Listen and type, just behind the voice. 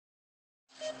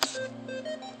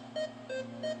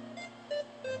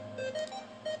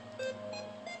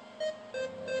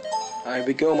Alright,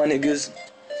 we go, my niggas.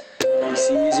 You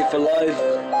see, easy for life.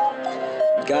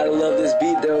 Gotta love this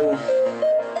beat, though.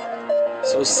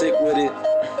 So sick with it.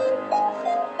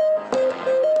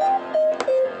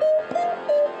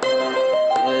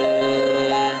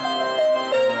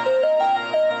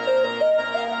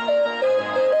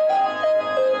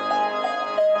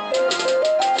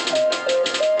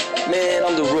 Man,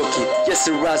 I'm the rookie. Yes,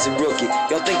 sir, I a rookie.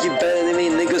 Y'all think you better than me?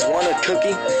 Niggas want a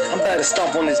cookie? I'm about to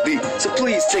stomp on this beat. So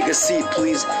please take a seat,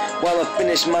 please, while I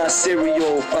finish my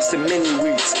cereal, frosted mini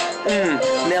wheats.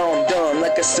 Now I'm done.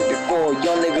 Like I said before,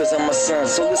 y'all niggas are my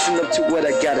sons. So listen up to what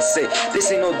I gotta say.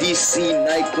 This ain't no DC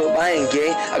nightclub. I ain't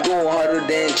gay. I go harder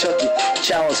than Chucky.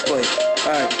 Child's play.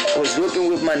 Alright, I was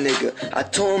working with my nigga. I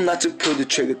told him not to pull the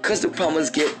trigger, cause the problems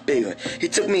get bigger. He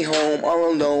took me home all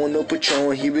alone, no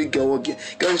Patron. Here we go again.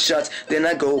 Gunshots, then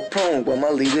I go prone. While my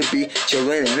leader be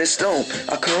chillin' in his stone.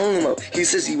 I call him up, he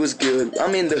says he was good.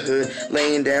 I'm in the hood,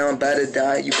 laying down, about to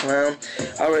die, you clown.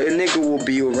 Alright, a nigga will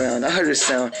be around. I heard a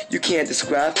sound you can't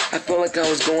describe. I felt like I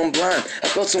was going blind. I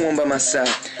felt someone by my side.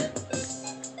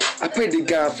 I prayed to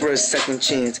God for a second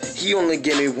chance. He only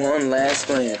gave me one last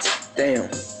glance. Damn.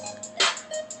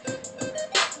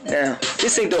 Now,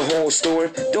 this ain't the whole story.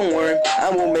 Don't worry, I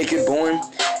won't make it boring.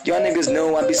 Y'all niggas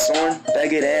know I be soaring.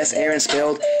 Bagged ass Aaron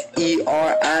spelled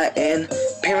E-R-I-N.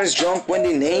 Parents drunk when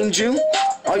they named you?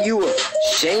 Are you a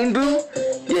shame boo?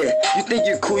 Yeah, you think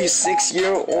you're cool, you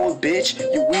 6-year-old bitch?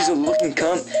 You weasel looking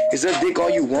cunt. Is that dick all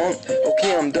you want?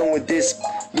 Okay, I'm done with this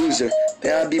loser.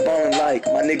 Then I'll be ballin' like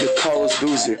my nigga Carlos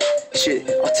Boozer. Shit,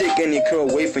 I'll take any girl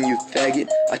away from you, faggot.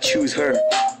 I choose her.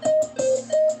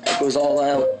 That goes all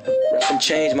out. Rap and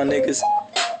change, my niggas.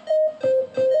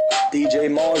 DJ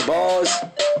Mars Bars.